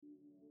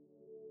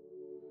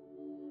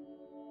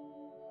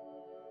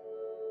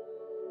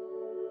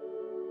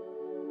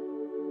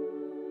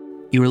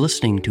You are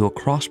listening to a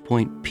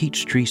Crosspoint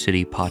Peachtree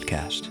City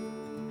podcast.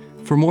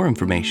 For more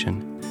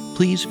information,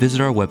 please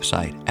visit our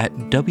website at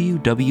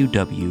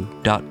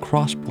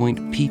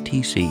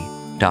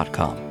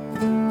www.crosspointptc.com.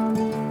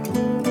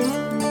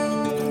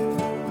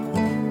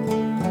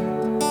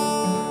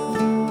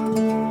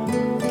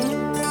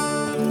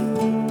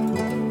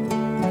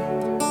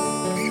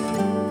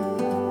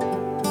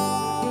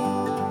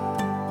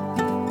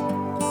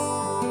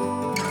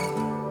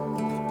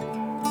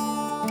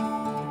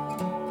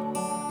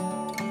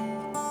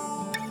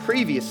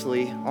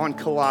 Previously on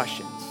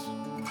Colossians.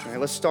 All right,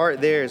 let's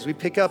start there. As we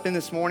pick up in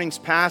this morning's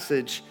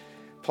passage,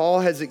 Paul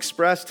has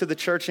expressed to the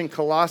church in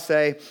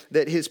Colossae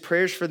that his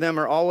prayers for them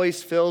are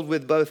always filled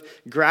with both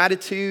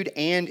gratitude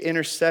and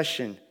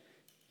intercession.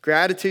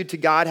 Gratitude to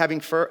God,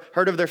 having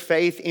heard of their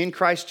faith in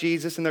Christ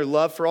Jesus and their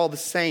love for all the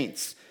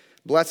saints.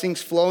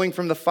 Blessings flowing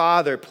from the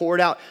Father,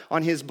 poured out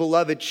on his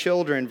beloved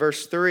children.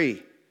 Verse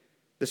 3,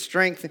 the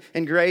strength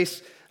and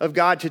grace of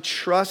God to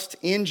trust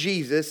in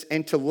Jesus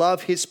and to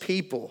love his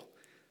people.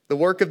 The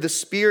work of the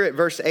Spirit,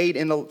 verse 8,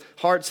 in the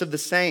hearts of the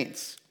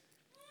saints.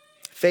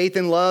 Faith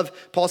and love,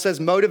 Paul says,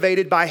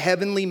 motivated by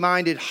heavenly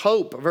minded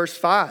hope, verse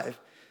 5.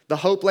 The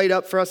hope laid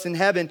up for us in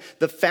heaven,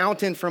 the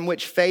fountain from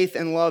which faith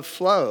and love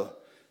flow.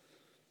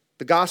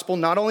 The gospel,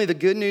 not only the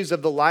good news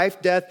of the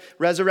life, death,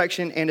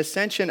 resurrection, and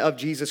ascension of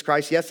Jesus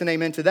Christ, yes and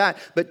amen to that,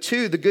 but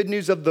two, the good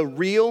news of the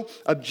real,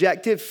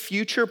 objective,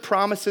 future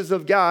promises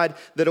of God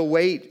that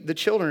await the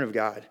children of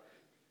God.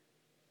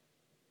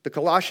 The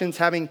Colossians,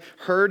 having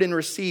heard and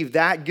received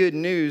that good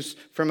news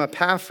from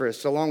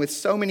Epaphras, along with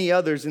so many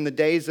others in the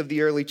days of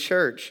the early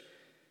church.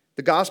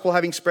 The gospel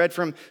having spread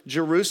from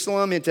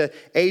Jerusalem into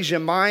Asia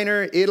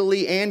Minor,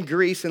 Italy, and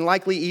Greece, and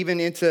likely even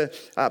into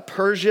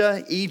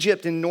Persia,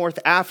 Egypt, and North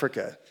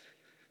Africa.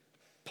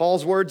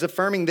 Paul's words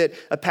affirming that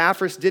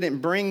Epaphras didn't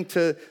bring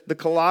to the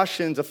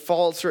Colossians a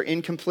false or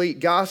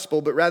incomplete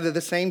gospel, but rather the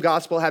same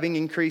gospel having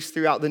increased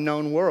throughout the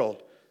known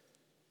world.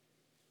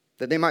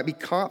 That they might be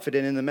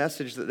confident in the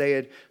message that they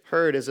had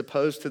heard as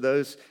opposed to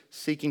those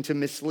seeking to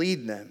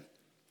mislead them.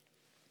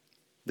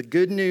 The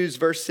good news,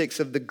 verse 6,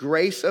 of the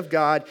grace of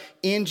God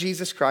in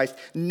Jesus Christ,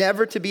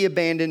 never to be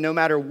abandoned no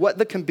matter what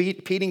the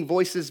competing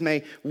voices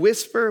may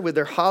whisper with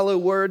their hollow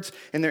words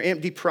and their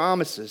empty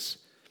promises.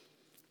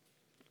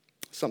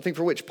 Something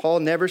for which Paul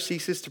never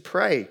ceases to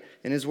pray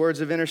in his words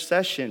of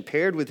intercession,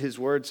 paired with his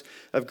words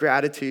of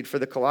gratitude for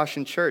the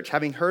Colossian church.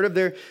 Having heard of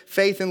their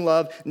faith and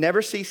love,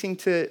 never ceasing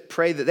to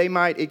pray that they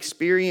might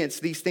experience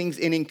these things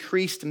in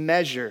increased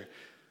measure.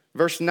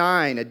 Verse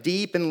 9, a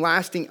deep and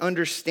lasting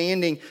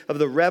understanding of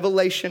the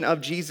revelation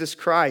of Jesus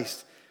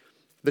Christ,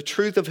 the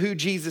truth of who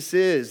Jesus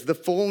is, the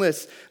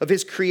fullness of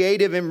his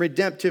creative and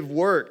redemptive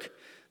work,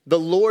 the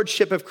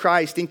lordship of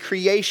Christ in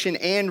creation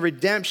and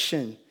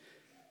redemption.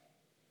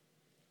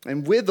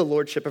 And with the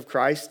lordship of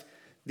Christ,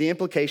 the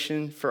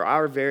implication for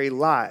our very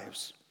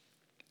lives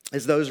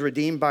as those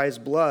redeemed by his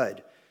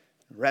blood,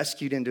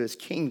 rescued into his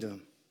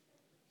kingdom.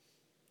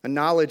 A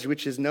knowledge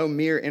which is no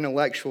mere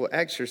intellectual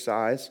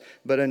exercise,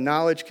 but a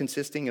knowledge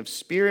consisting of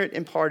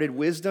spirit-imparted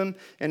wisdom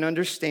and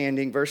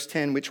understanding, verse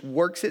 10, which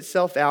works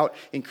itself out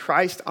in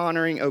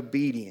Christ-honoring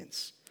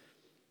obedience.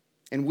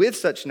 And with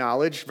such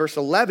knowledge, verse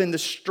 11, the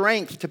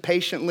strength to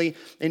patiently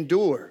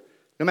endure.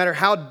 No matter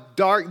how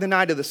dark the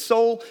night of the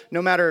soul,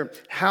 no matter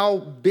how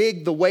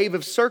big the wave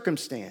of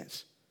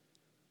circumstance,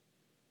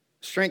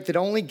 strength that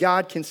only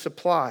God can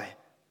supply.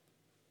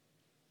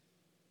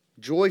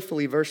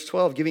 Joyfully, verse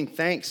 12, giving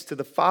thanks to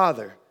the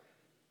Father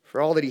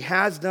for all that he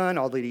has done,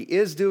 all that he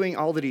is doing,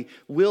 all that he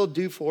will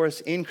do for us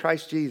in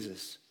Christ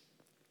Jesus.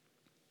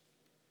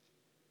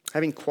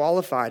 Having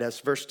qualified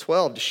us, verse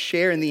 12, to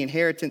share in the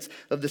inheritance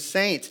of the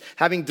saints,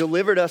 having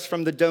delivered us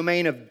from the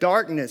domain of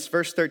darkness,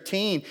 verse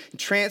 13, and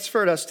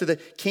transferred us to the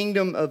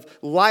kingdom of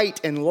light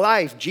and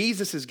life,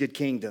 Jesus' good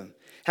kingdom,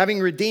 having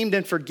redeemed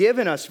and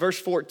forgiven us, verse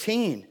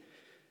 14,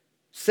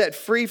 set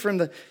free from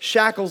the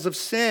shackles of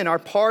sin, our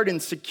pardon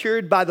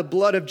secured by the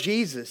blood of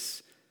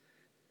Jesus.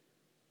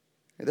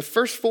 The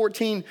first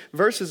 14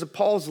 verses of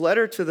Paul's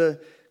letter to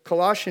the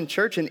Colossian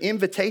church, an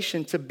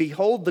invitation to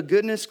behold the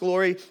goodness,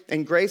 glory,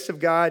 and grace of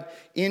God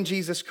in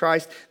Jesus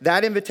Christ.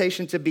 That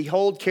invitation to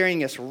behold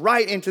carrying us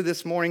right into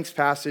this morning's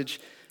passage,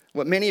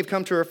 what many have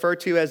come to refer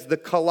to as the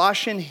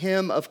Colossian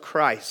hymn of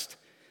Christ,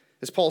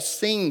 as Paul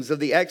sings of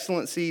the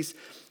excellencies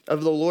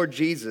of the Lord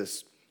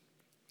Jesus.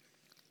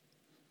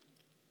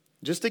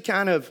 Just to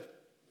kind of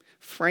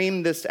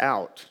frame this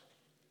out,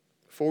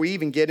 before we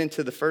even get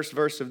into the first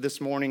verse of this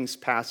morning's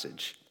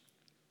passage.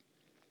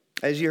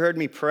 As you heard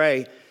me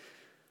pray,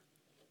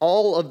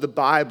 all of the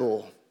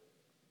Bible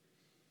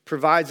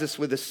provides us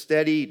with a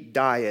steady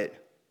diet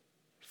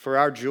for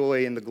our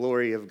joy in the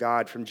glory of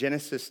God from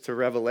Genesis to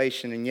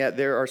Revelation. And yet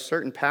there are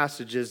certain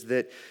passages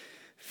that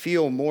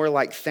feel more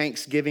like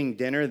Thanksgiving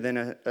dinner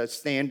than a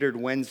standard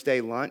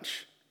Wednesday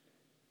lunch.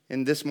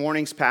 And this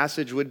morning's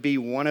passage would be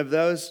one of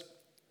those.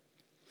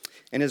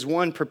 And as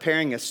one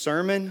preparing a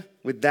sermon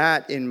with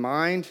that in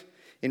mind,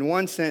 in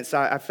one sense,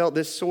 I felt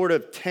this sort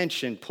of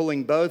tension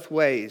pulling both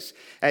ways.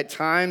 At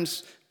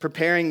times,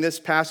 preparing this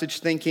passage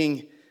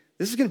thinking,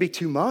 this is going to be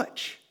too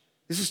much.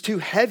 This is too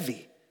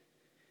heavy.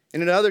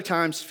 And at other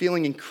times,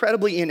 feeling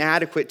incredibly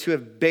inadequate to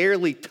have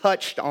barely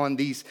touched on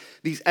these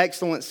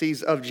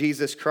excellencies of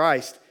Jesus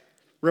Christ.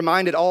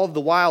 Reminded all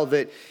the while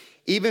that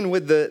even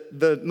with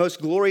the most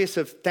glorious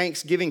of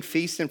Thanksgiving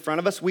feasts in front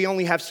of us, we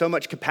only have so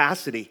much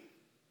capacity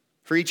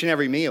for each and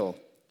every meal.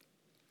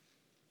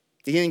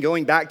 Again,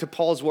 going back to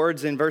Paul's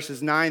words in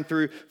verses 9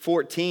 through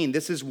 14,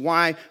 this is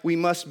why we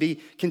must be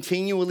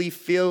continually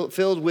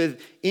filled with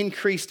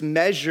increased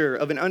measure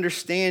of an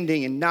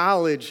understanding and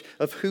knowledge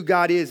of who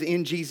God is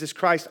in Jesus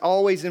Christ,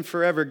 always and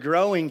forever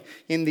growing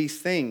in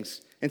these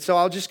things. And so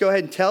I'll just go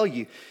ahead and tell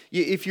you,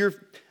 if you're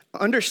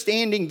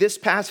understanding this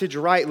passage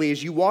rightly,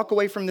 as you walk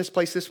away from this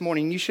place this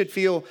morning, you should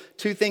feel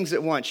two things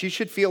at once. You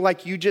should feel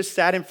like you just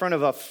sat in front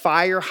of a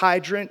fire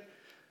hydrant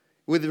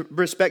with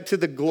respect to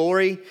the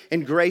glory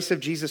and grace of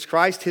Jesus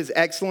Christ, his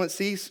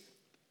excellencies.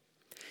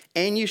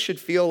 And you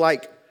should feel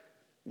like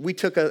we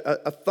took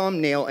a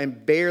thumbnail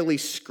and barely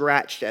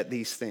scratched at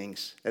these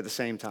things at the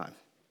same time.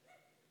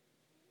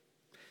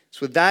 So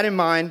with that in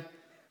mind,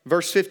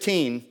 verse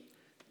 15,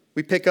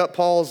 we pick up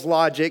Paul's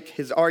logic,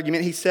 his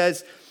argument. He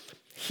says,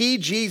 he,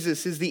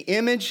 Jesus, is the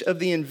image of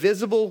the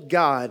invisible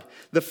God,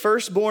 the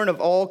firstborn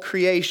of all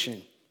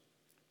creation.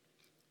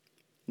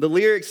 The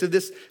lyrics of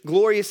this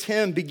glorious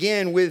hymn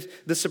begin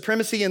with the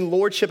supremacy and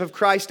lordship of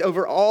Christ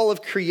over all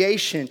of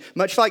creation,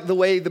 much like the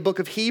way the book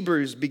of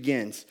Hebrews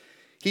begins.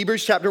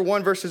 Hebrews chapter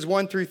 1, verses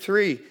 1 through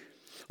 3.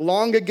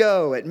 Long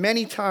ago, at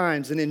many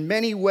times and in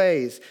many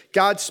ways,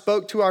 God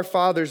spoke to our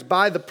fathers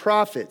by the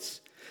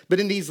prophets. But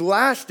in these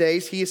last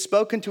days, he has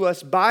spoken to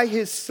us by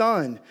his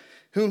Son,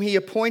 whom he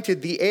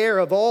appointed the heir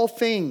of all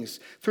things,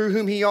 through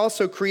whom he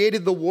also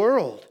created the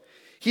world.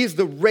 He is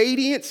the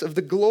radiance of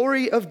the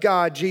glory of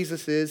God,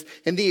 Jesus is,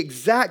 and the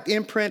exact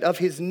imprint of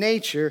his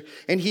nature,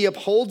 and he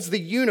upholds the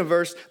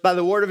universe by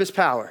the word of his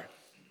power.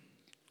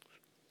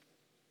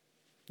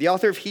 The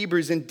author of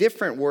Hebrews, in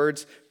different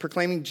words,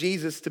 proclaiming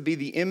Jesus to be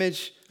the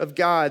image of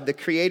God, the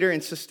creator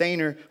and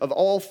sustainer of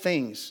all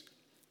things.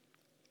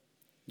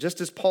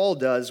 Just as Paul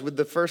does with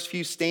the first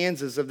few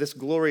stanzas of this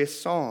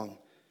glorious song.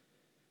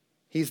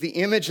 He's the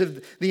image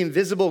of the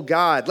invisible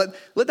God.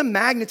 Let the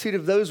magnitude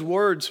of those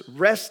words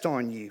rest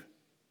on you.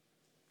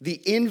 The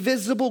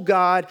invisible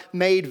God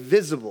made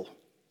visible.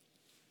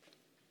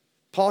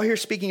 Paul here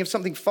speaking of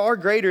something far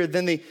greater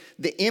than the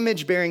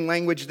image-bearing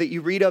language that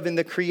you read of in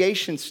the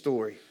creation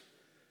story.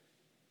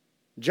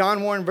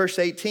 John 1, verse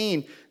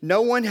 18,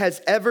 no one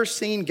has ever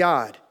seen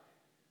God.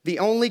 The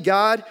only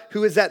God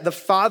who is at the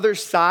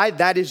Father's side,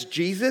 that is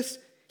Jesus,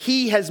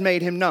 he has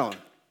made him known.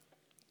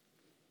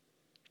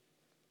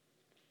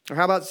 Or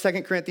how about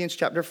 2 Corinthians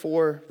chapter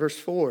 4, verse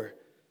 4?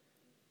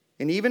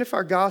 And even if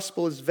our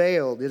gospel is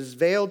veiled, it is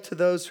veiled to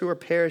those who are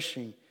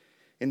perishing.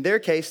 In their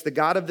case, the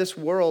God of this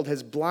world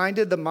has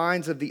blinded the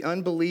minds of the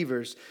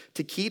unbelievers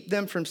to keep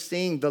them from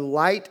seeing the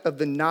light of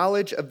the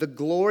knowledge of the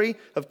glory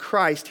of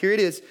Christ. Here it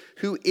is,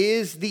 who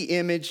is the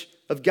image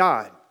of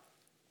God.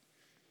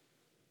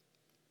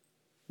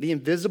 The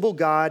invisible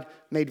God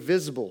made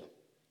visible,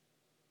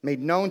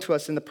 made known to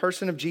us in the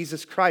person of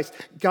Jesus Christ.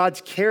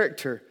 God's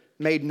character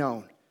made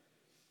known.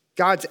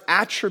 God's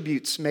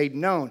attributes made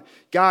known.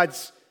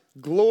 God's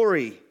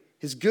glory,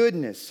 his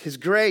goodness, his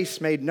grace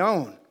made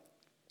known.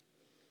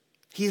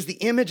 He is the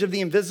image of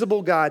the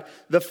invisible God,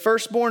 the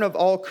firstborn of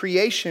all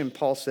creation,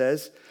 Paul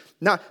says.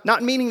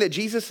 Not meaning that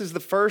Jesus is the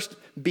first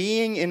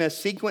being in a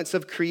sequence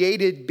of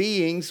created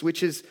beings,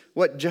 which is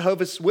what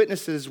Jehovah's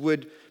Witnesses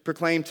would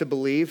proclaim to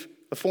believe,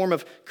 a form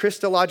of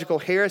Christological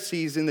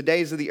heresies in the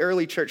days of the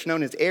early church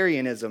known as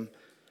Arianism.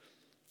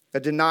 A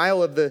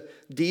denial of the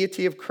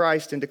deity of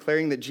Christ and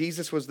declaring that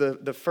Jesus was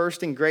the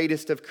first and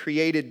greatest of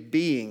created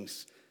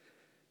beings.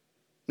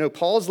 No,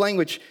 Paul's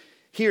language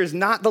here is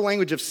not the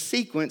language of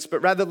sequence,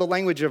 but rather the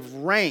language of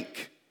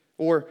rank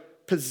or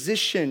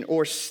position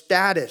or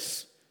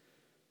status.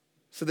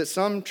 So that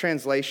some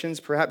translations,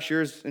 perhaps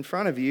yours in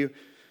front of you,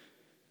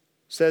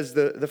 says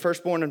the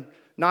firstborn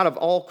not of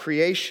all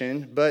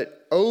creation,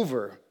 but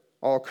over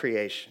all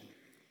creation.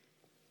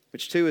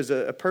 Which too is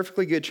a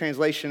perfectly good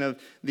translation of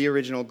the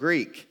original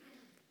Greek.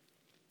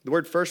 The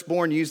word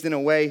firstborn used in a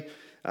way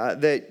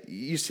that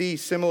you see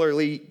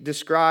similarly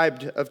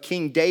described of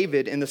King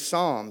David in the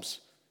Psalms.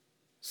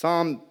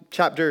 Psalm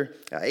chapter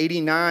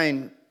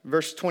 89,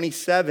 verse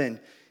 27,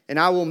 and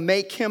I will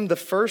make him the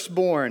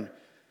firstborn,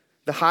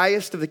 the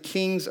highest of the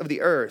kings of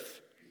the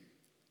earth.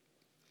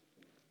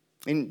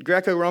 In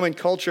Greco-Roman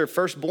culture,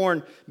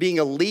 firstborn being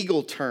a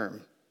legal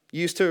term,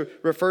 used to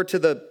refer to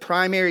the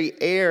primary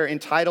heir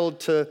entitled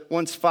to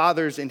one's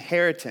father's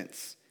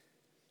inheritance.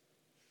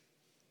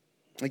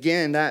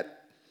 Again,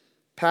 that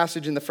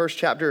passage in the first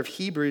chapter of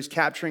Hebrews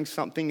capturing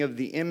something of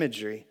the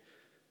imagery.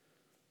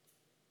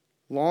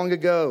 Long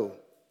ago,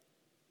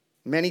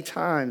 many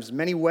times,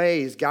 many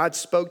ways, God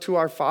spoke to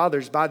our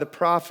fathers by the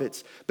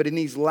prophets, but in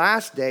these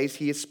last days,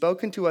 he has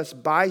spoken to us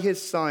by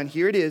his Son.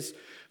 Here it is,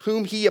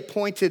 whom he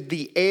appointed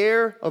the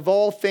heir of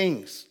all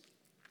things.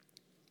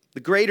 The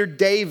greater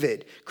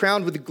David,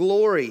 crowned with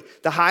glory,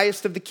 the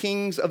highest of the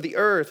kings of the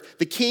earth,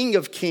 the King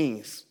of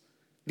kings,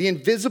 the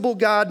invisible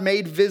God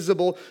made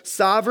visible,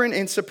 sovereign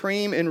and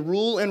supreme in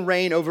rule and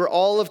reign over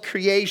all of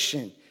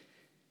creation.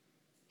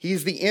 He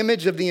is the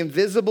image of the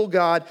invisible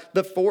God,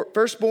 the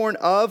firstborn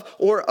of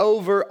or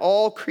over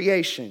all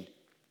creation.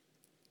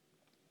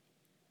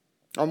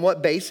 On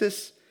what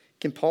basis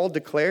can Paul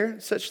declare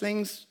such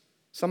things,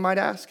 some might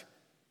ask?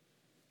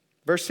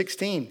 Verse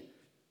 16,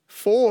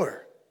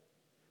 for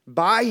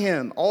by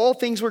him all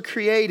things were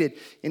created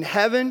in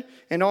heaven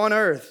and on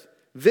earth,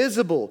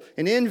 visible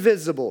and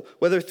invisible,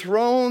 whether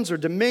thrones or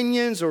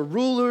dominions or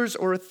rulers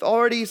or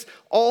authorities,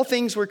 all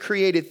things were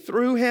created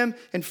through him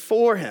and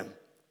for him.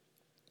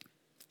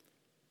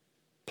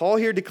 Paul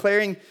here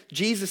declaring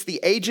Jesus the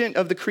agent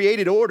of the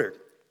created order,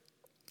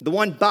 the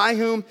one by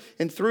whom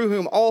and through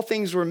whom all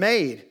things were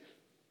made.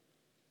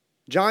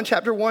 John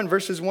chapter 1,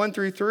 verses 1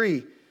 through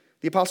 3,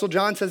 the Apostle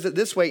John says it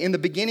this way, in the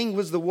beginning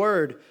was the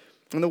Word,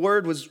 and the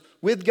Word was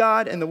with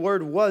God, and the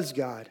Word was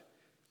God.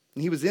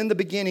 And he was in the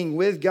beginning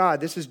with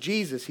God. This is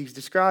Jesus he's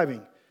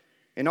describing.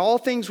 And all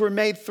things were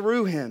made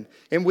through him,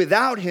 and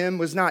without him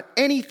was not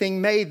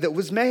anything made that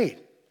was made.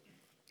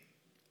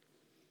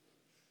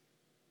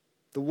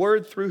 The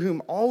Word through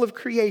whom all of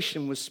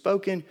creation was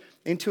spoken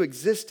into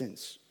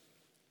existence.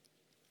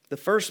 The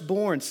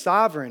firstborn,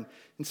 sovereign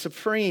and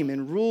supreme,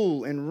 and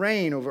rule and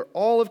reign over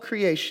all of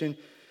creation,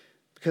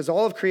 because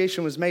all of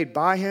creation was made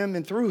by him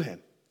and through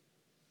him.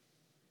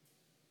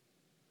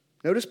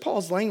 Notice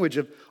Paul's language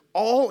of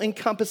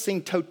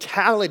all-encompassing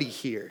totality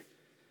here.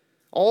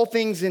 All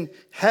things in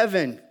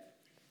heaven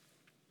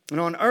and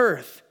on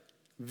earth,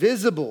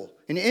 visible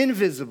and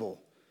invisible.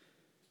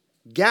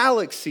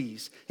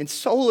 Galaxies and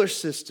solar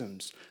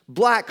systems,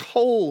 black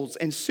holes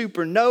and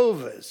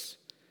supernovas,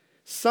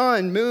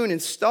 sun, moon,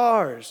 and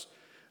stars,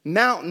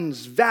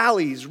 mountains,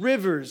 valleys,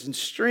 rivers, and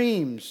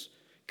streams,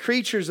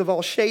 creatures of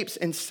all shapes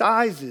and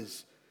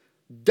sizes,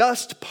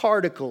 dust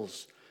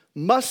particles,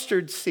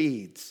 mustard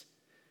seeds,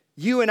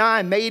 you and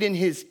I made in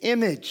his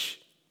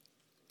image,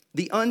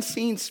 the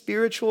unseen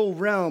spiritual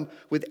realm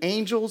with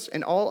angels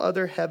and all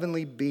other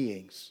heavenly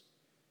beings.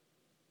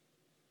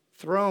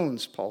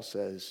 Thrones, Paul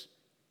says,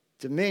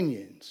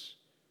 dominions,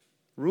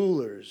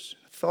 rulers,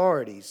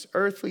 authorities,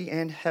 earthly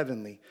and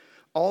heavenly.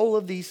 All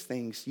of these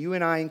things, you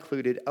and I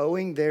included,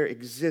 owing their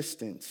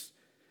existence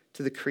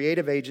to the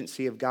creative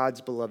agency of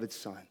God's beloved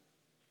Son.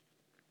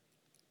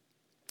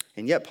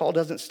 And yet Paul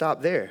doesn't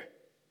stop there,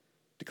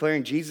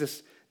 declaring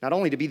Jesus not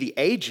only to be the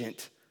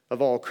agent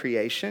of all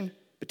creation,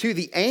 but to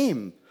the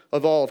aim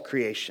of all of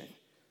creation.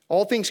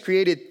 All things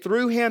created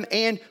through him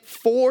and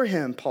for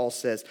him, Paul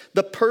says.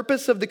 The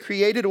purpose of the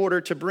created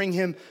order to bring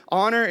him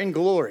honor and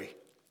glory.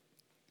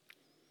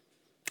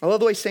 I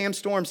love the way Sam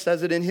Storm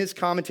says it in his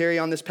commentary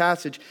on this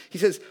passage. He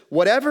says,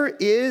 whatever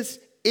is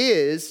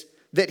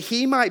that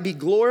he might be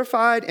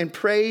glorified and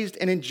praised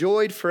and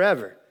enjoyed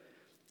forever.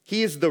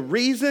 He is the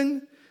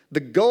reason,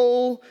 the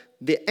goal,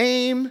 the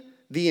aim,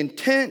 the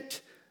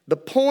intent, the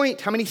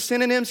point. How many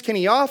synonyms can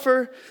he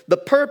offer? The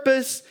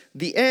purpose,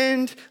 the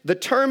end, the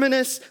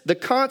terminus, the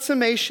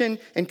consummation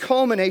and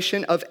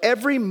culmination of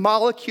every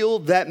molecule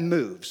that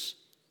moves.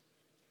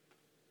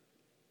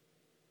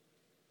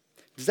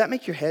 Does that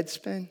make your head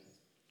spin?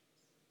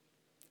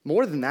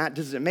 More than that,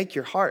 does it make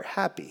your heart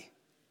happy?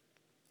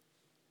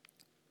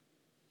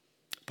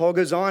 Paul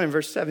goes on in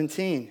verse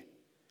 17.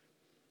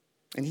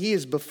 And he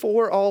is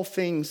before all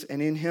things,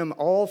 and in him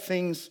all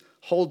things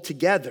hold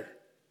together.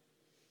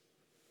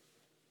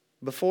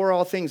 Before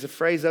all things, a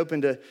phrase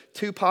open to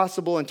two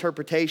possible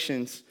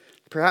interpretations,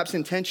 perhaps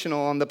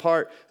intentional on the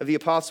part of the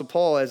Apostle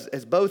Paul,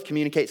 as both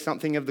communicate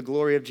something of the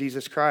glory of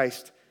Jesus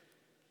Christ.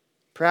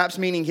 Perhaps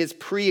meaning his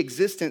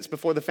pre-existence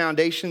before the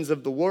foundations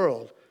of the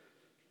world.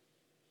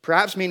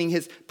 Perhaps meaning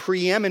his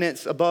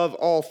preeminence above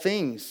all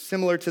things,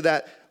 similar to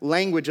that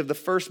language of the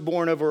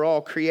firstborn over all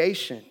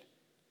creation.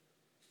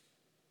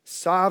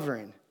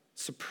 Sovereign,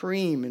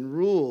 supreme, and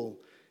rule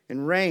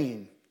and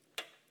reign.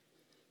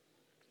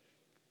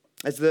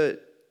 As the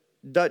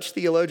Dutch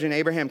theologian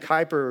Abraham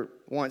Kuyper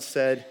once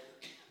said,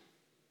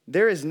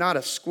 there is not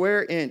a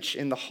square inch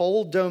in the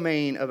whole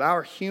domain of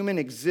our human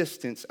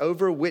existence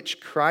over which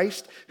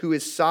Christ, who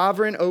is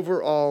sovereign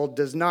over all,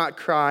 does not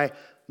cry,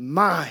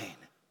 mine.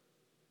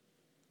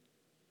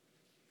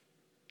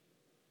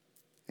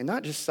 And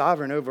not just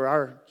sovereign over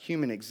our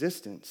human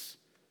existence.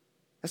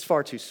 That's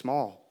far too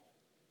small.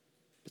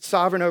 But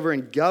sovereign over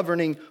and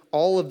governing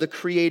all of the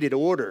created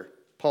order,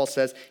 Paul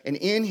says, and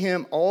in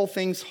him all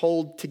things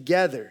hold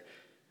together.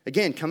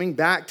 Again, coming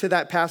back to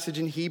that passage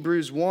in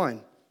Hebrews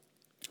 1,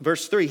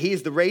 verse 3, he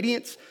is the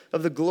radiance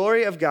of the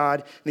glory of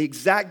God, the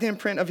exact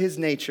imprint of his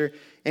nature.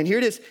 And here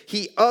it is,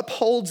 he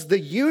upholds the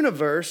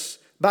universe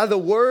by the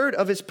word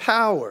of his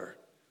power.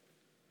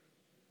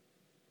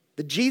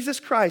 That Jesus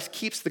Christ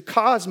keeps the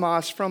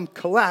cosmos from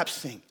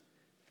collapsing,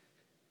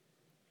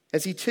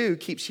 as he too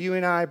keeps you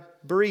and I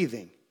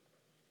breathing.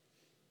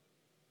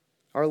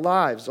 Our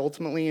lives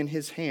ultimately in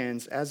his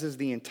hands, as is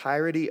the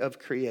entirety of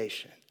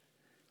creation.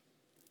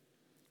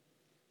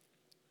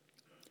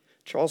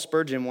 Charles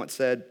Spurgeon once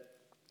said,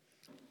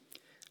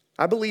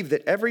 "I believe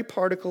that every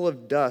particle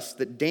of dust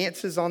that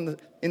dances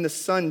in the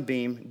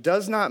sunbeam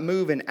does not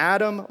move an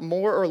atom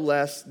more or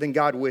less than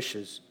God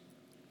wishes.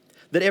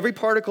 That every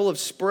particle of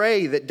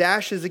spray that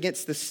dashes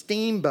against the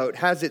steamboat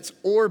has its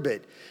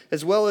orbit,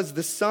 as well as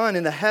the sun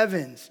in the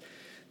heavens.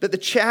 That the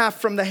chaff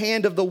from the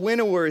hand of the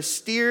winnower is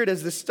steered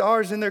as the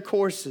stars in their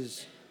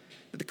courses.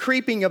 That the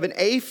creeping of an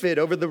aphid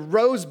over the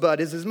rosebud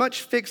is as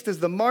much fixed as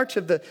the march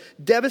of the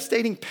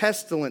devastating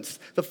pestilence.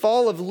 The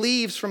fall of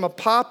leaves from a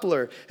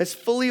poplar as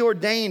fully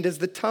ordained as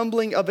the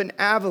tumbling of an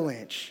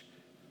avalanche.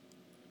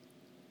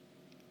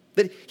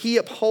 That he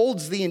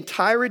upholds the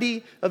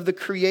entirety of the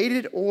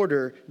created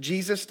order,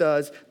 Jesus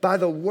does, by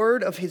the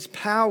word of his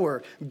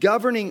power,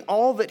 governing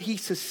all that he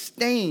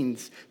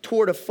sustains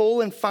toward a full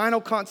and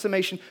final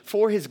consummation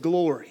for his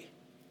glory."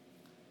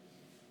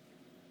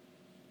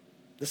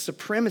 The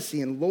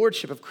supremacy and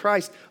lordship of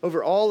Christ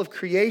over all of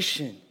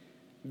creation,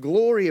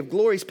 glory of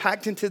glories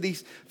packed into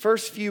these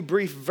first few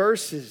brief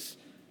verses,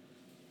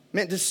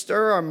 meant to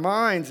stir our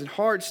minds and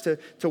hearts to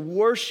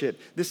worship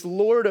this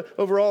Lord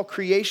over all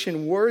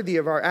creation, worthy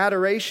of our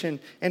adoration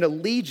and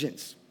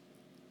allegiance.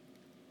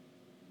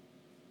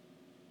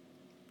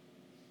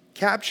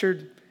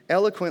 Captured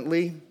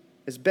eloquently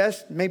as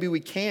best maybe we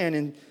can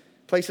in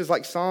places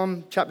like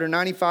Psalm chapter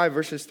 95,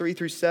 verses 3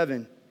 through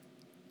 7.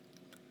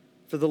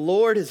 "For the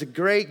Lord is a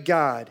great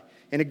God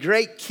and a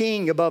great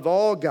King above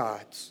all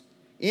gods.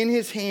 In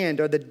his hand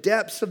are the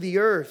depths of the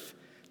earth.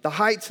 The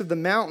heights of the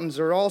mountains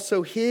are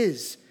also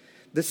his.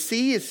 The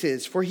sea is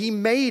his, for he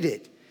made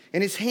it,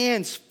 and his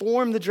hands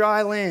formed the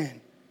dry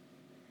land.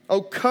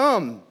 Oh,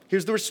 come,"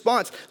 here's the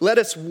response, "let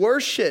us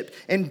worship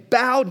and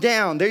bow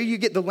down." There you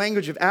get the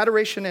language of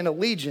adoration and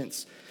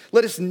allegiance.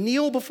 "Let us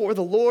kneel before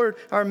the Lord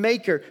our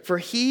Maker, for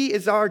he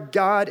is our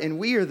God, and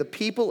we are the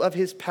people of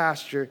his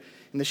pasture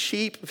and the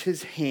sheep of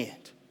his hand."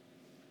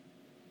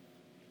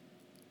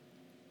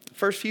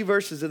 The first few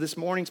verses of this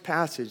morning's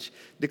passage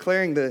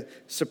declaring the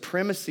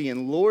supremacy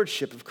and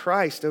lordship of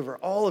Christ over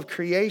all of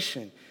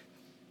creation,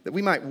 that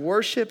we might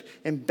worship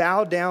and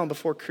bow down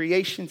before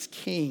creation's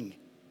King.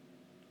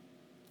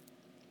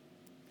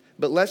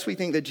 But lest we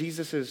think that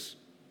Jesus is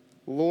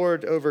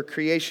Lord over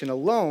creation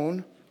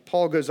alone,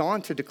 Paul goes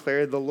on to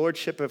declare the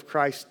lordship of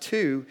Christ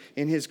too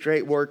in his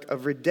great work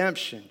of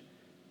redemption.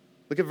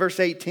 Look at verse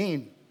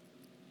 18.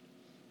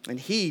 "And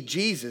he,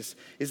 Jesus,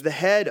 is the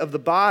head of the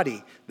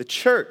body, the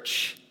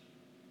church."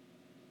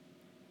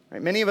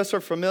 Right, many of us are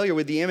familiar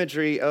with the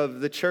imagery of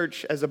the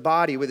church as a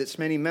body with its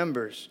many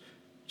members,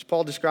 which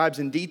Paul describes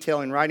in detail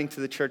in writing to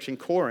the church in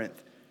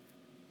Corinth.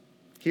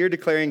 Here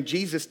declaring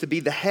Jesus to be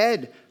the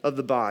head of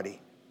the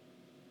body.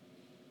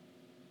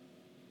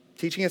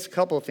 Teaching us a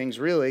couple of things,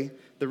 really.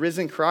 The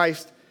risen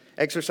Christ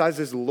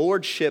exercises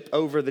lordship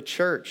over the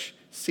church,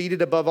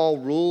 seated above all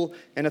rule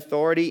and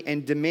authority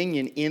and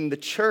dominion in the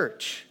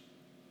church.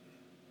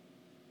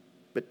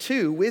 But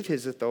two, with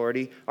his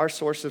authority, our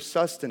source of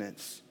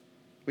sustenance,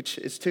 which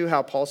is too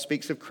how Paul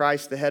speaks of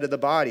Christ, the head of the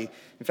body.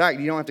 In fact,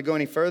 you don't have to go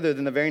any further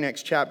than the very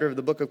next chapter of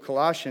the book of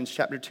Colossians,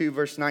 chapter 2,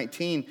 verse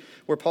 19,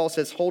 where Paul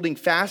says, "Holding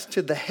fast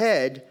to the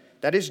head,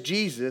 that is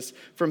Jesus,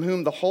 from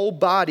whom the whole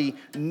body,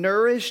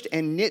 nourished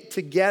and knit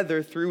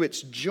together through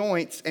its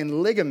joints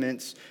and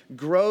ligaments,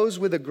 grows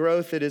with a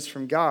growth that is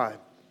from God."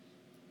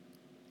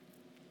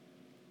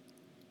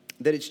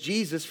 That it's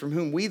Jesus from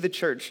whom we, the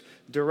church,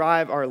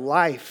 derive our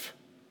life,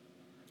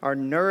 our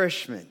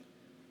nourishment,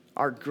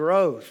 our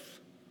growth,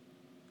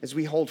 as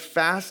we hold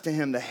fast to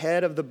him, the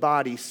head of the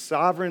body,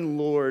 sovereign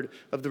Lord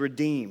of the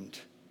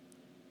redeemed.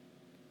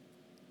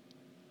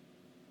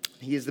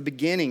 He is the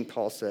beginning,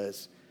 Paul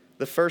says,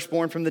 the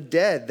firstborn from the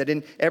dead, that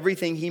in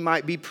everything he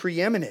might be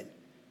preeminent.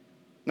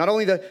 Not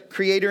only the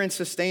creator and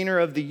sustainer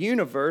of the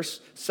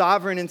universe,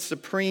 sovereign and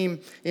supreme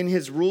in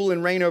his rule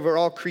and reign over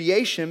all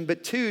creation,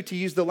 but two, to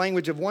use the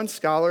language of one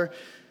scholar,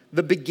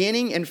 the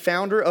beginning and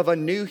founder of a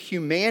new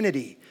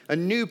humanity, a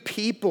new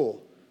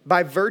people,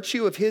 by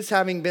virtue of his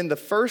having been the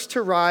first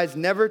to rise,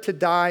 never to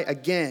die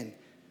again.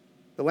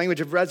 The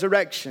language of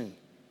resurrection.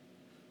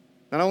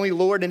 Not only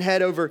Lord and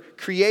head over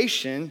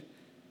creation,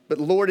 but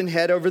Lord and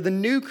head over the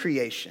new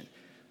creation.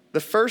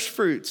 The first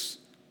fruits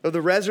of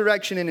the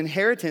resurrection and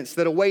inheritance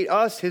that await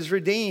us, his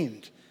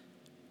redeemed.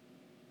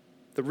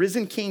 The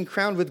risen King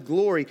crowned with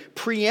glory,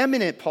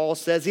 preeminent, Paul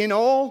says, in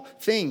all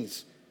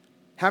things,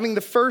 having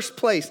the first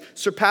place,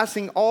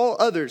 surpassing all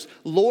others,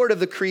 Lord of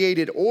the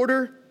created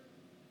order,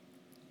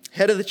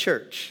 head of the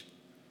church.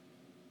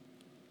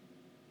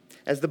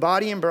 As the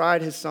body and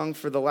bride has sung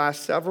for the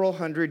last several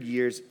hundred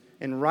years,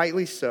 and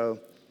rightly so,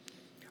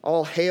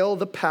 all hail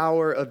the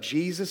power of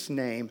Jesus'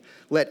 name.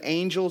 Let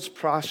angels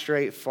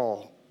prostrate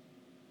fall.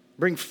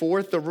 Bring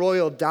forth the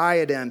royal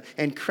diadem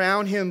and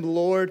crown him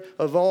Lord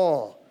of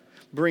all.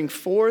 Bring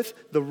forth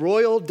the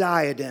royal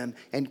diadem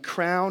and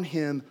crown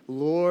him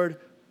Lord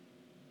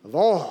of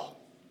all.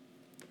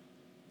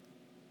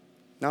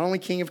 Not only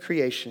King of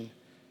creation,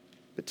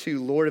 but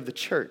two, Lord of the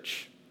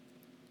church.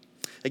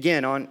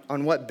 Again,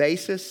 on what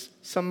basis,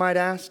 some might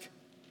ask?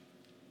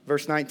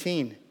 Verse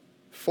 19,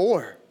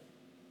 for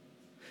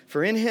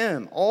For in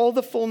him all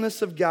the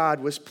fullness of God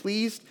was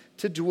pleased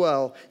to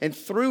dwell, and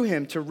through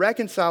him to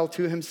reconcile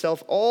to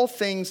himself all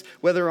things,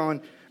 whether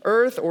on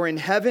earth or in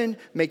heaven,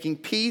 making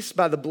peace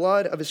by the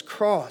blood of his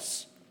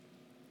cross.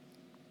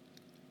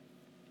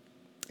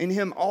 In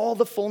him all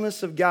the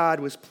fullness of God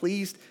was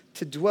pleased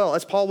to dwell.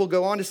 As Paul will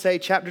go on to say,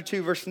 chapter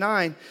 2, verse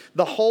 9,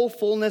 the whole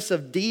fullness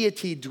of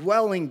deity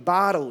dwelling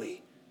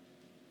bodily.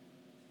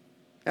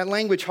 That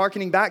language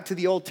hearkening back to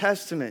the Old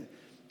Testament,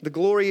 the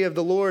glory of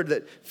the Lord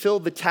that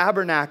filled the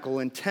tabernacle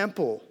and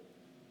temple.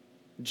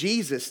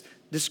 Jesus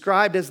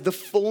described as the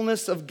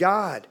fullness of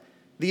God,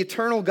 the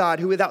eternal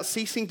God who without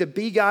ceasing to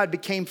be God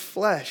became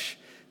flesh,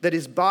 that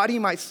his body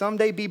might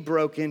someday be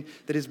broken,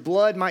 that his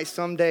blood might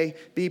someday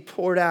be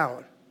poured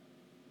out.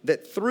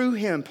 That through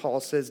him,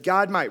 Paul says,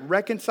 God might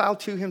reconcile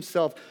to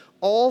himself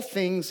all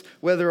things,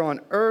 whether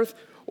on earth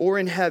or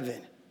in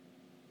heaven,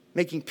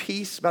 making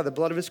peace by the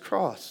blood of his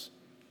cross.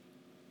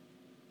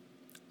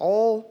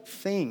 All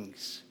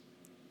things,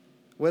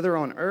 whether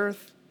on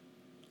earth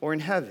or in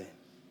heaven.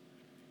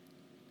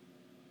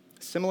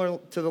 Similar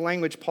to the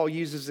language Paul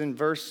uses in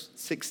verse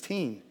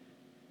 16.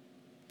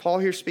 Paul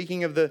here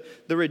speaking of the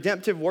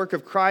redemptive work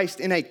of Christ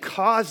in a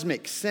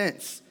cosmic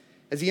sense,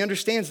 as he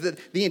understands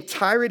that the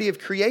entirety of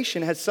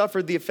creation has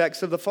suffered the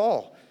effects of the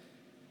fall.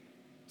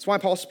 That's why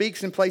Paul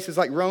speaks in places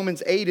like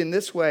Romans 8 in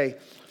this way.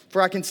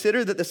 For I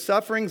consider that the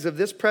sufferings of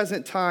this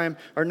present time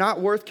are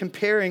not worth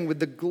comparing with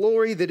the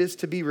glory that is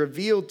to be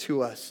revealed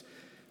to us.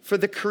 For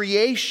the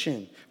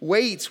creation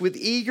waits with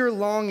eager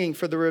longing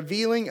for the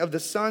revealing of the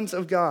sons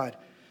of God.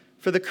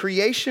 For the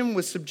creation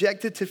was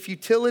subjected to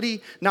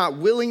futility, not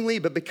willingly,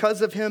 but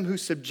because of him who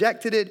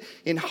subjected it,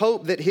 in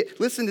hope that,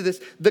 listen to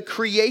this, the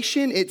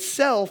creation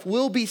itself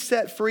will be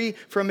set free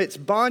from its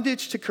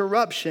bondage to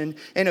corruption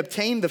and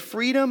obtain the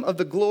freedom of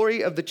the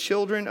glory of the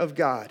children of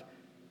God.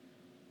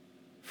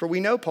 For we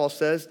know, Paul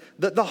says,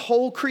 that the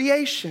whole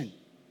creation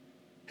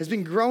has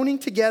been groaning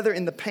together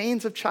in the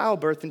pains of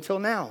childbirth until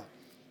now.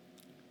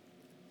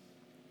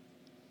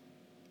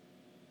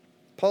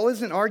 Paul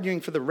isn't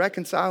arguing for the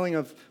reconciling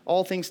of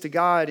all things to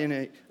God in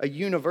a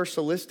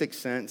universalistic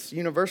sense.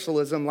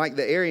 Universalism, like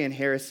the Arian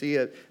heresy,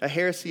 a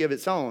heresy of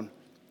its own.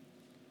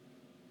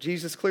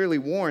 Jesus clearly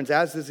warns,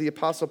 as does the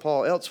Apostle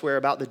Paul elsewhere,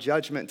 about the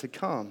judgment to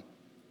come.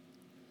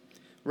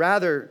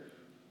 Rather,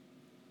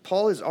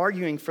 Paul is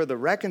arguing for the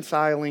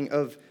reconciling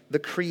of the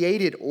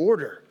created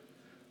order,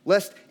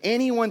 lest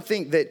anyone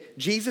think that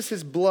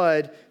Jesus'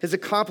 blood has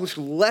accomplished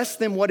less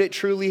than what it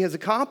truly has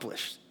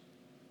accomplished.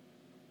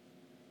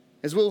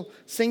 As we'll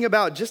sing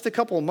about just a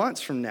couple of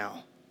months from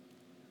now.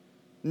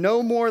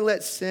 No more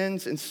let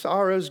sins and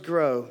sorrows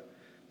grow,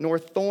 nor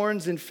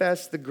thorns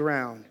infest the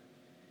ground.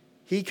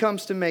 He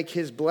comes to make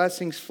his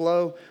blessings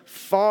flow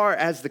far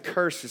as the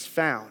curse is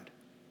found.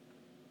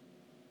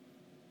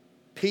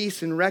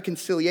 Peace and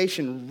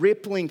reconciliation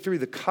rippling through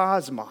the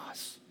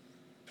cosmos,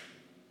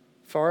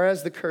 far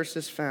as the curse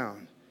is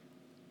found.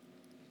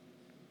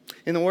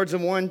 In the words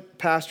of one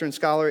pastor and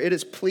scholar, it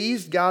has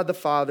pleased God the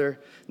Father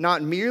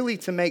not merely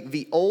to make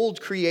the old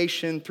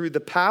creation through the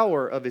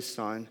power of his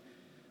Son,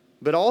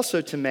 but also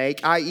to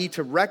make, i.e.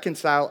 to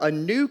reconcile, a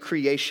new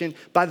creation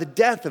by the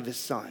death of his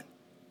Son.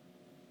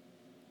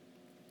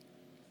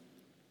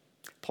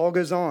 Paul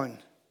goes on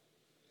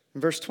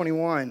in verse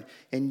 21,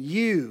 and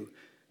you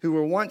who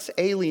were once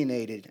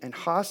alienated and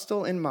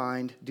hostile in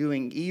mind,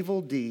 doing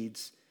evil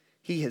deeds,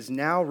 he has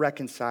now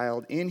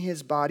reconciled in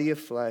his body of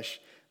flesh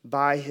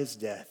by his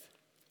death.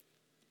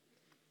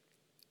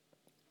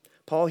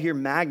 Paul here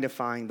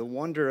magnifying the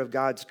wonder of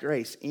God's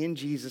grace in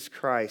Jesus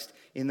Christ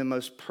in the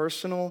most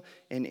personal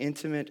and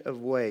intimate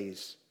of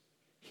ways.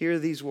 Hear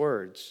these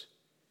words.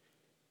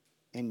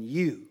 And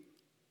you.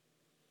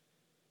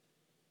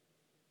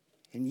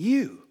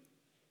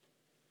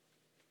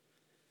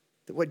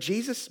 That what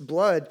Jesus'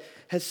 blood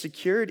has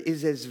secured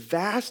is as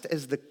vast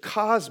as the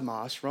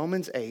cosmos,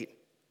 Romans 8.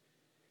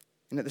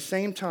 And at the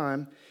same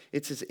time,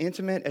 it's as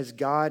intimate as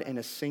God and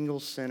a single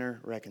sinner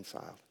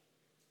reconciled.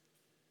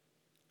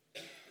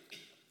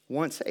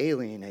 Once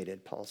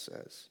alienated, Paul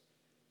says,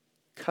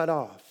 cut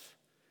off,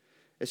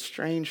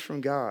 estranged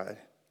from God,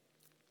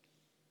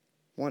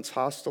 once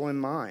hostile in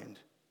mind,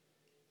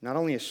 not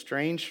only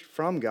estranged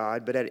from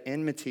God, but at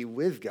enmity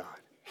with God.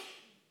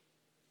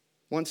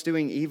 Once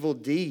doing evil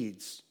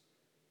deeds,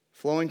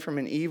 flowing from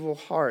an evil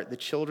heart, the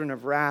children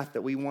of wrath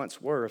that we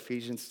once were,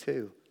 Ephesians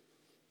 2.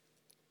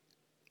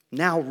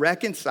 Now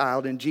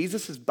reconciled in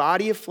Jesus'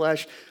 body of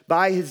flesh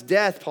by his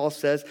death, Paul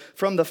says,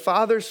 from the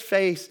Father's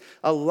face,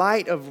 a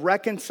light of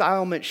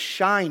reconcilement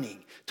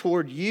shining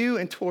toward you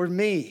and toward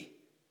me.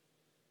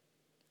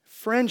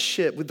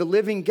 Friendship with the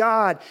living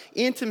God,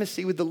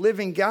 intimacy with the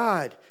living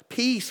God,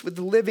 peace with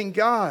the living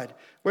God,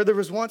 where there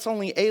was once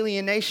only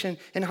alienation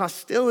and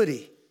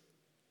hostility.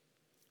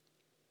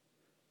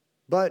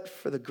 But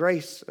for the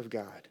grace of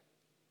God,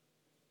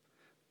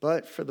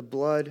 but for the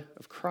blood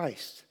of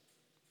Christ.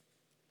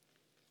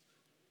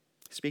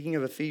 Speaking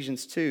of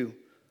Ephesians 2,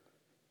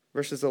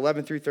 verses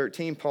 11 through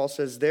 13, Paul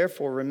says,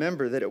 therefore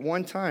remember that at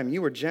one time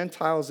you were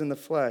Gentiles in the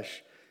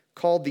flesh,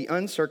 called the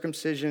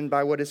uncircumcision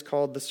by what is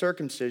called the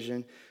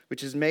circumcision,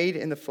 which is made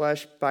in the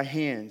flesh by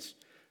hands.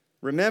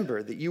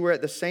 Remember that you were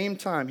at the same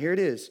time, here it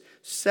is,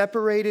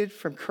 separated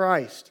from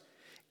Christ,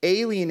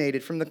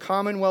 alienated from the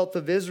commonwealth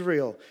of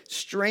Israel,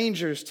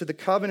 strangers to the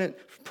covenant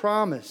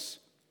promise,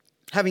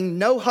 having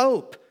no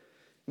hope,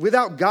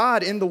 without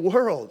God in the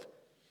world.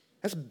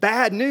 That's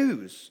bad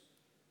news.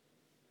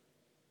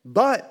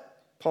 But,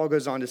 Paul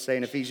goes on to say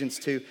in Ephesians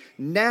 2,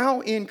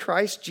 now in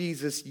Christ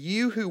Jesus,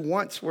 you who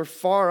once were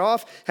far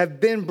off have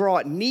been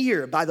brought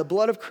near by the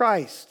blood of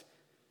Christ.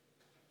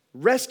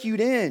 Rescued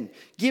in,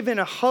 given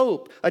a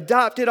hope,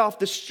 adopted off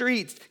the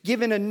streets,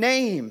 given a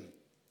name,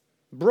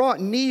 brought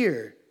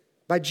near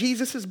by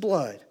Jesus'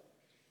 blood.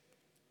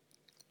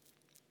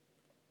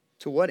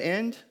 To what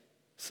end,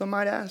 some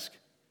might ask?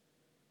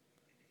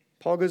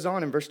 Paul goes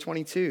on in verse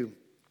 22.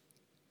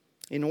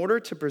 In order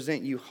to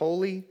present you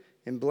holy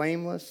and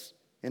blameless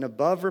and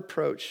above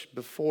reproach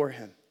before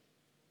him.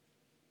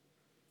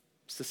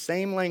 It's the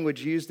same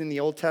language used in the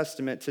Old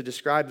Testament to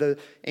describe the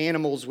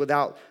animals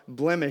without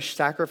blemish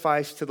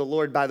sacrificed to the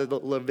Lord by the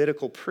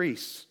Levitical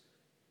priests.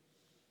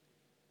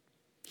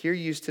 Here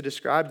used to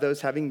describe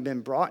those having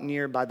been brought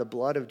near by the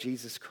blood of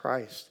Jesus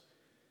Christ.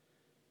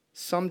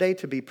 Someday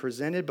to be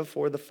presented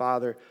before the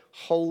Father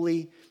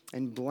holy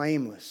and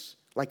blameless,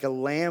 like a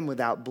lamb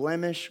without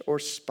blemish or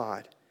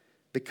spot,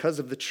 because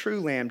of the true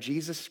Lamb,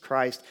 Jesus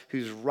Christ,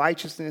 whose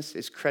righteousness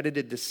is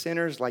credited to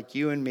sinners like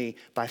you and me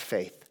by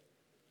faith.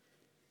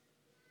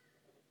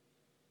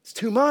 It's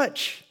too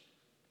much.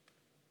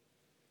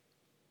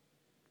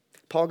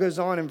 Paul goes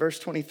on in verse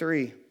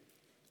 23.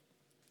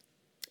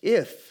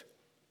 If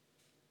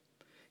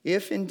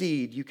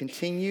indeed you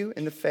continue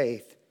in the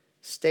faith,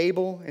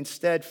 stable and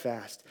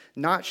steadfast,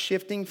 not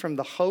shifting from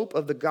the hope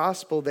of the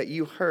gospel that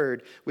you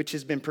heard, which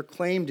has been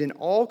proclaimed in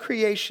all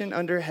creation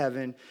under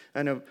heaven,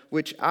 and of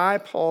which I,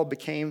 Paul,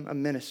 became a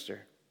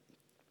minister.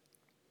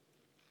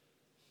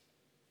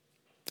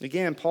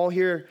 Again, Paul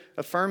here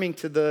affirming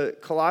to the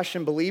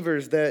Colossian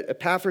believers that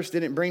Epaphras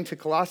didn't bring to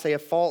Colossae a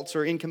false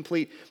or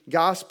incomplete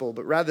gospel,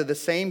 but rather the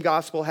same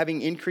gospel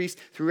having increased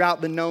throughout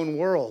the known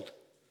world,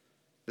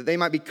 that they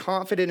might be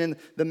confident in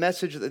the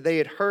message that they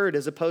had heard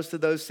as opposed to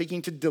those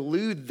seeking to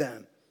delude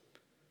them.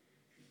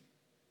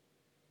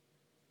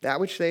 That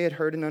which they had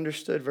heard and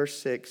understood, verse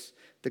 6,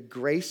 the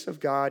grace of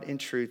God in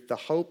truth, the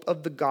hope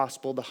of the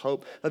gospel, the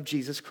hope of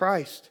Jesus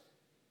Christ,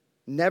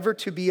 never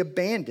to be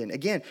abandoned.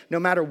 Again, no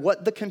matter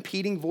what the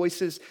competing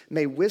voices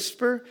may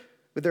whisper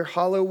with their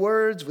hollow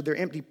words, with their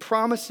empty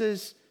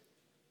promises.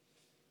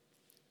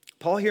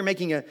 Paul here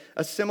making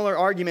a similar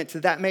argument to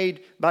that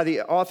made by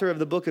the author of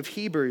the book of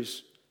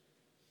Hebrews,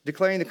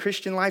 declaring the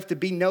Christian life to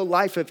be no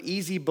life of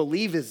easy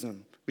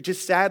believism, which has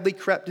sadly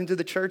crept into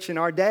the church in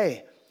our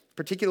day,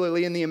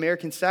 particularly in the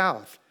American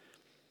South.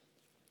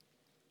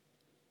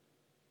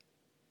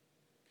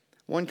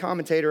 One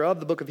commentator of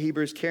the book of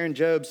Hebrews, Karen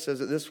Jobes, says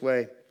it this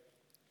way.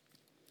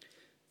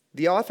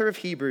 The author of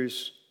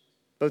Hebrews,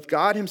 both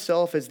God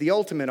himself as the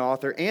ultimate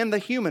author and the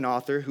human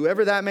author,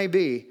 whoever that may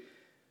be,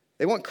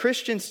 they want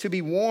Christians to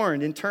be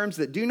warned in terms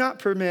that do not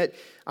permit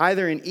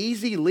either an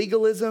easy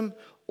legalism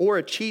or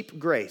a cheap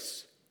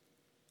grace.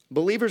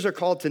 Believers are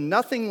called to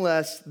nothing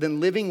less than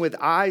living with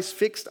eyes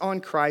fixed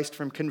on Christ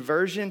from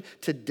conversion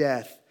to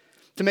death.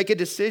 To make a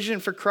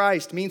decision for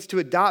Christ means to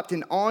adopt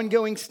an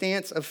ongoing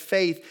stance of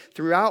faith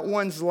throughout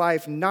one's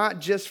life, not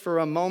just for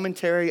a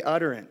momentary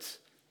utterance.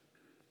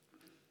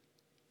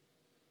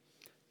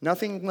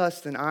 Nothing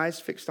less than eyes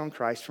fixed on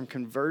Christ from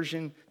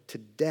conversion to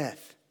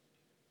death.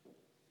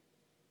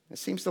 It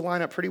seems to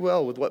line up pretty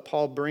well with what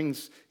Paul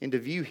brings into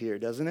view here,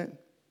 doesn't it?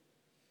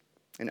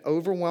 An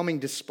overwhelming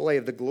display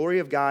of the glory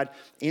of God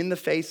in the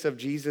face of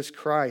Jesus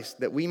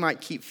Christ, that we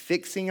might keep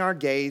fixing our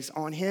gaze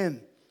on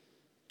him.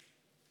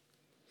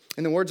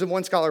 In the words of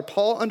one scholar,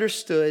 Paul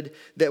understood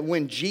that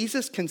when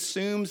Jesus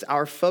consumes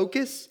our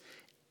focus,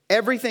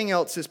 everything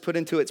else is put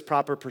into its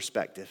proper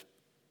perspective.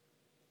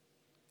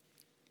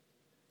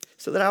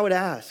 So that I would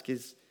ask,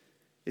 is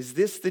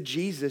this the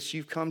Jesus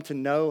you've come to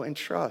know and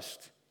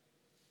trust?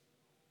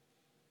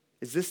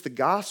 Is this the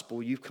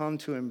gospel you've come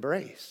to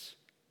embrace?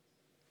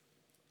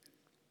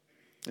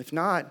 If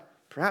not,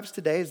 perhaps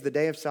today is the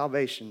day of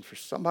salvation for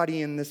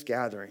somebody in this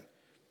gathering.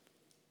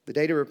 The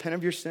day to repent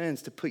of your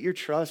sins, to put your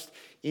trust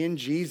in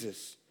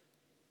Jesus.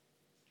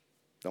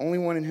 The only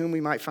one in whom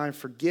we might find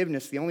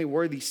forgiveness, the only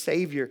worthy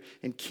Savior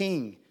and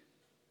King,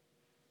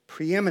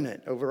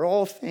 preeminent over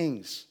all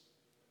things.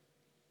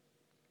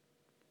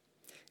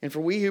 And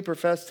for we who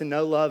profess to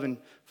know, love, and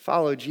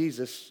follow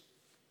Jesus,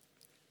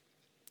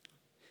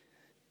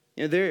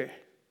 there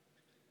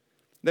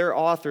are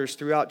authors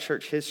throughout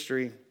church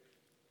history,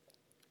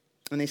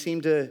 and they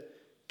seem to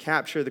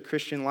capture the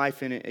Christian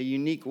life in a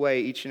unique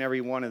way, each and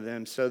every one of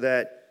them, so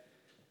that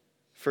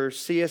for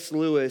C.S.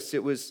 Lewis,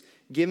 it was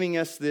giving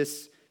us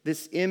this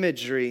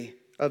imagery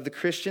of the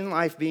Christian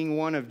life being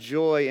one of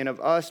joy and of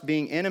us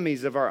being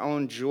enemies of our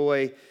own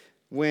joy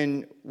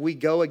when we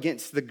go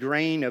against the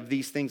grain of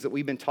these things that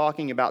we've been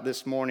talking about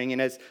this morning.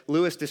 And as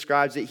Lewis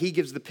describes it, he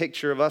gives the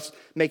picture of us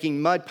making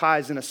mud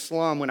pies in a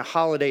slum when a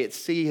holiday at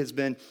sea has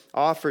been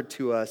offered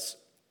to us.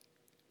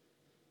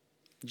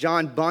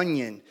 John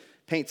Bunyan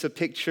paints a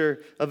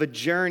picture of a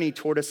journey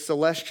toward a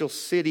celestial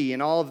city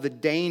and all of the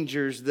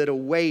dangers that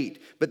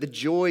await, but the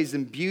joys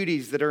and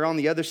beauties that are on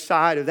the other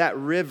side of that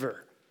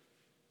river.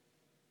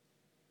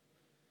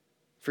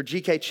 For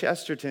G.K.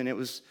 Chesterton, it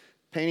was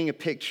painting a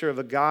picture of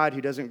a God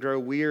who doesn't grow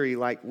weary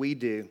like we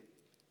do.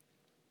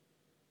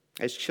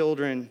 As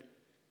children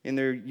in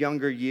their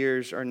younger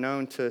years are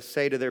known to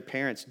say to their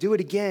parents, "Do it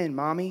again,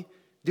 Mommy.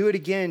 Do it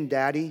again,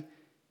 Daddy,"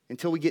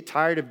 until we get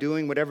tired of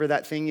doing whatever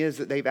that thing is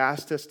that they've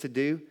asked us to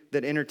do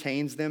that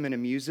entertains them and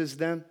amuses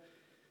them.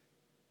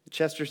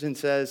 Chesterton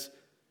says,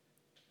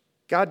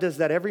 God does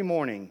that every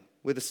morning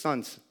with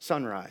the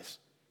sunrise,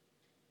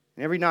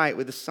 and every night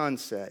with the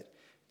sunset,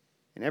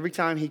 and every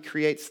time he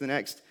creates the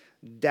next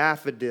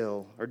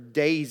daffodil or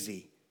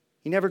daisy.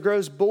 He never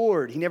grows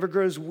bored. He never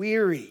grows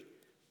weary,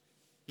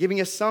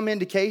 giving us some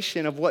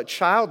indication of what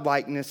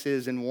childlikeness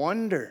is and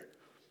wonder.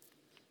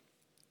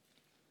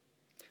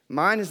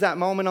 Mine is that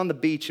moment on the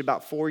beach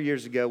about 4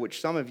 years ago, which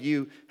some of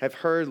you have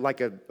heard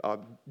like a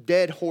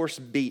dead horse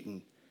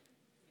beaten.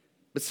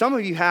 But some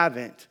of you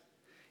haven't.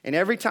 And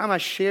every time I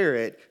share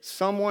it,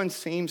 someone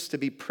seems to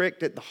be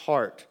pricked at the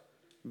heart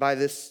by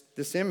this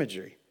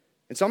imagery.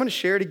 And so I'm going to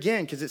share it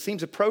again because it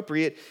seems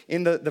appropriate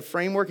in the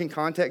framework and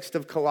context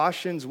of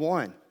Colossians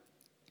 1.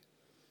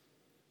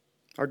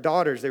 Our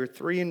daughters, they were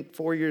 3 and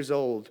 4 years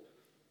old.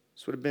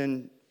 This would have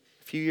been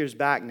a few years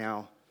back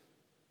now.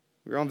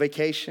 We were on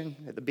vacation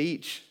at the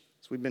beach,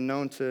 as we've been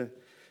known to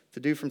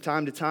do from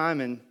time to time.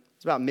 And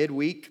it's about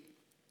midweek,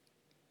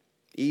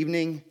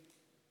 evening.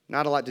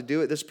 Not a lot to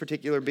do at this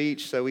particular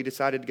beach, so we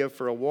decided to go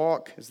for a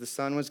walk as the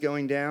sun was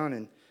going down.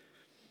 And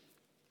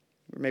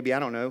maybe,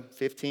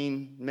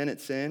 15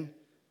 minutes in,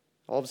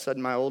 all of a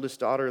sudden my oldest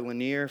daughter,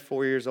 Lanier,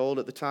 4 years old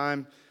at the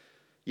time,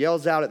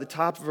 yells out at the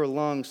top of her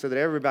lungs so that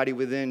everybody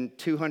within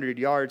 200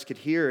 yards could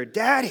hear her,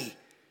 "Daddy,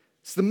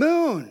 it's the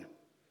moon.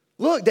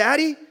 Look,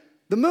 Daddy,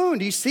 the moon.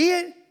 Do you see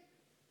it?"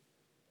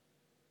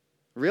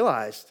 I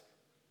realized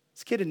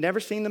this kid had never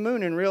seen the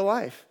moon in real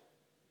life.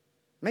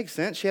 Makes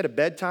sense. She had a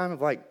bedtime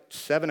of like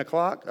 7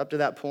 o'clock up to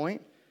that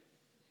point.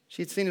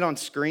 She'd seen it on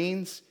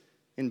screens,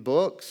 in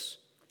books.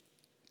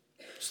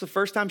 It's the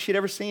first time she'd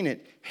ever seen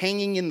it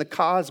hanging in the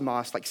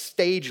cosmos, like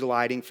stage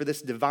lighting for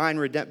this divine,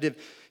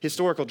 redemptive,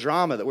 historical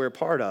drama that we're a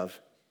part of.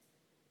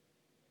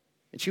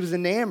 And she was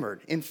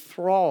enamored,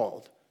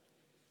 enthralled.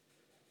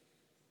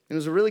 It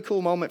was a really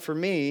cool moment for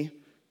me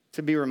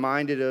to be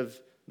reminded of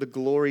the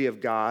glory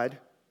of God,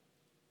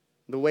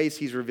 the ways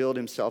he's revealed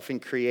himself in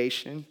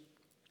creation.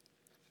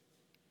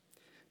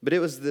 But it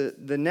was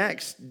the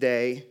next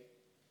day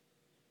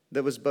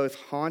that was both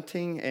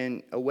haunting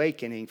and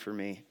awakening for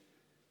me.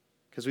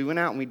 Because we went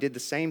out and we did the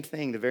same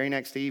thing the very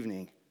next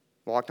evening.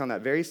 Walked on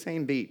that very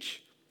same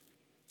beach.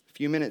 A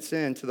few minutes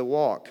into the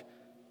walk,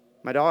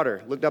 my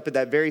daughter looked up at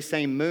that very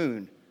same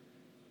moon.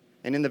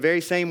 And in the very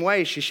same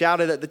way, she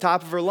shouted at the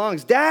top of her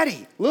lungs,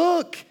 "Daddy,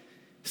 look,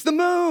 it's the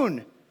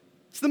moon.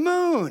 It's the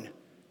moon."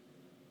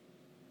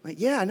 I'm like,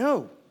 yeah, I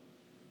know.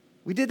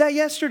 We did that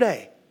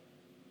yesterday.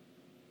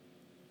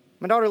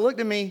 My daughter looked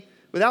at me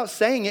without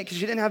saying it because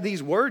she didn't have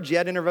these words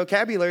yet in her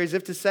vocabulary as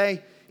if to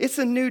say, it's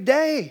a new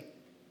day.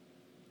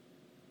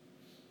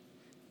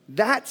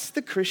 That's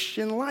the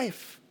Christian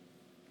life.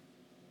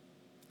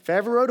 If I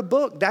ever wrote a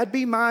book, that'd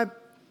be my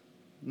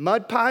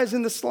mud pies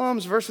in the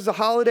slums versus a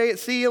holiday at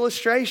sea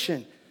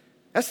illustration.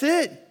 That's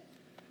it.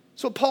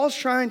 That's what Paul's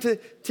trying to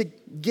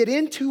get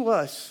into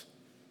us.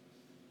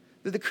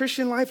 That the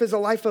Christian life is a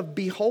life of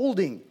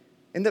beholding,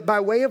 and that by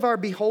way of our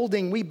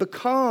beholding, we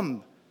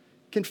become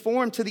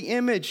conformed to the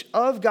image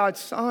of God's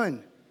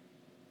Son.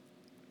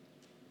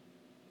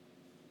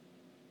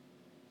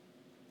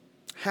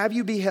 Have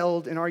you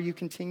beheld, and are you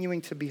continuing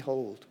to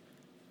behold?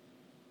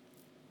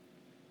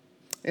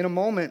 In a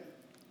moment,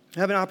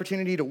 I have an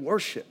opportunity to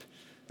worship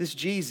this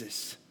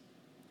Jesus.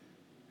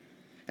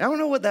 And I don't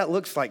know what that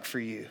looks like for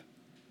you.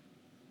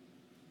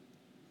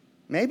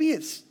 Maybe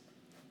it's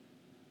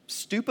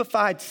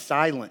stupefied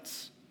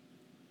silence.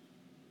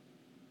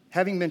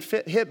 Having been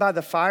hit by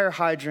the fire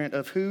hydrant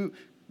of who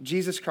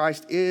Jesus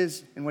Christ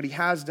is and what he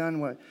has done,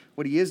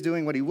 what he is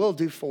doing, what he will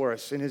do for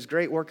us in his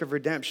great work of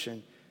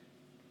redemption.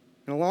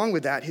 And along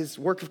with that, his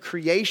work of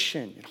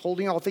creation and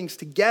holding all things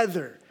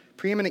together,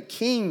 preeminent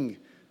king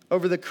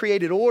over the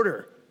created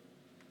order.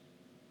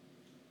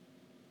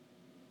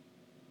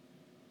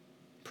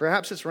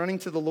 Perhaps it's running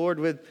to the Lord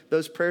with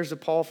those prayers of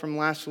Paul from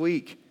last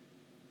week.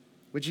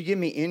 Would you give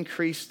me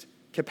increased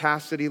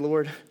capacity,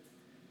 Lord?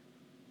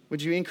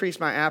 Would you increase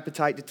my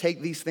appetite to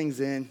take these things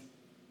in?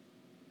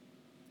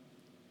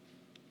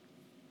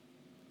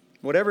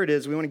 Whatever it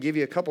is, we want to give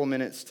you a couple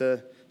minutes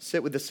to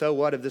sit with the so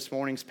what of this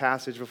morning's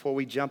passage before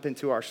we jump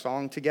into our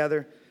song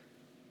together.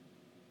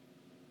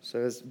 So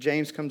as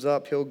James comes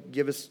up, he'll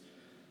give us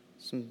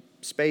some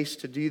space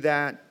to do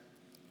that.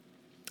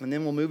 And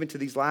then we'll move into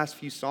these last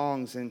few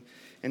songs. And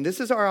And this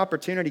is our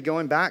opportunity,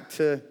 going back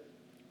to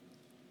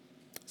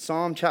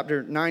Psalm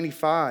chapter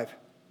 95.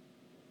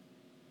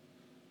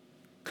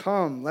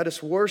 Come, let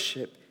us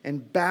worship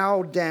and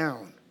bow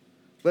down.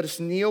 Let us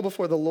kneel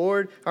before the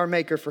Lord our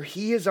Maker, for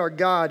he is our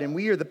God, and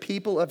we are the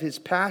people of his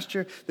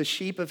pasture, the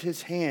sheep of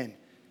his hand.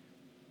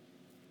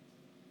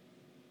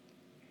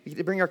 We get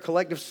to bring our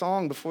collective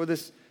song before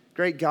this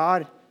great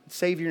God,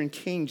 Savior, and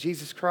King,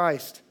 Jesus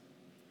Christ.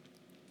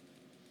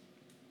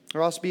 There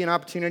will also be an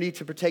opportunity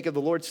to partake of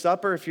the Lord's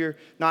Supper. If you're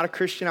not a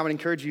Christian, I would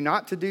encourage you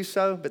not to do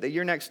so, but that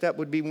your next step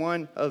would be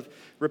one of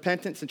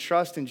repentance and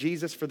trust in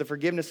Jesus for the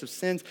forgiveness of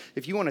sins.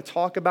 If you want to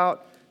talk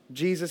about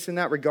Jesus in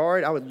that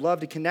regard, I would love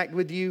to connect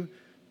with you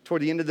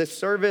toward the end of this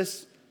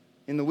service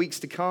in the weeks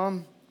to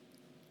come.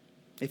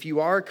 If you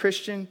are a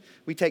Christian,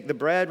 we take the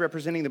bread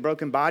representing the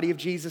broken body of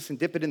Jesus and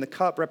dip it in the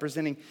cup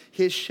representing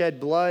his shed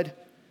blood.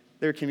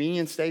 There are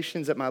communion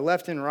stations at my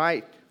left and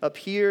right. Up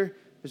here,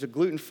 there's a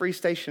gluten-free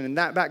station in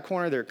that back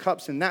corner. There are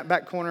cups in that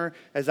back corner.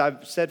 As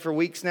I've said for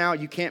weeks now,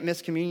 you can't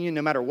miss communion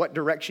no matter what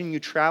direction you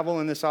travel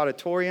in this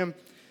auditorium.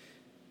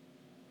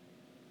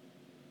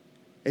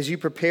 As you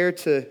prepare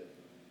to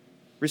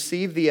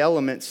receive the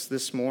elements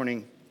this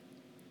morning,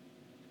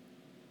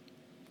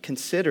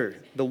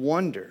 consider the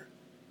wonder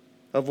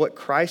of what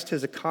Christ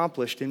has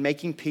accomplished in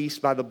making peace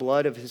by the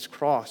blood of his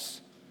cross.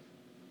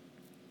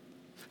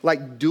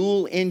 Like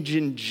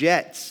dual-engine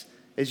jets,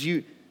 as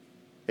you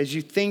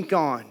think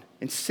on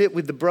and sit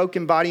with the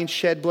broken body and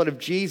shed blood of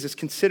Jesus,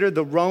 consider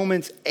the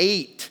Romans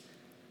 8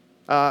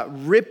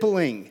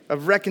 rippling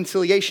of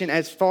reconciliation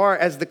as far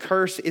as the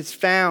curse is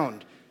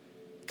found.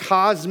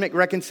 Cosmic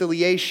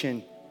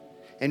reconciliation.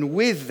 And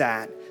with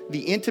that, the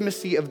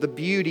intimacy of the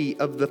beauty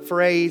of the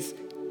phrase,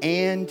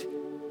 and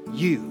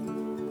you.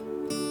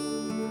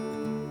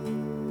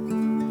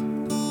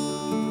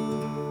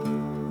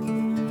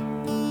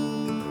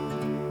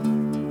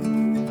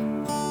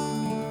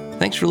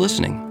 Thanks for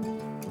listening.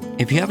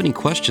 If you have any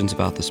questions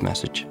about this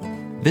message,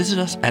 visit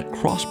us at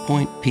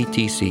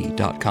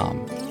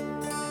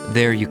crosspointptc.com.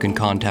 There you can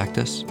contact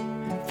us,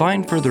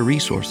 find further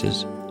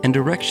resources, and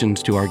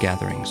directions to our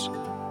gatherings.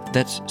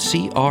 That's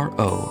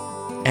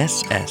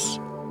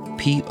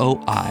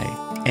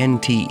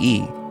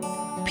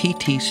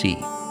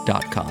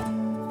CROSSPOINTEPTC.com.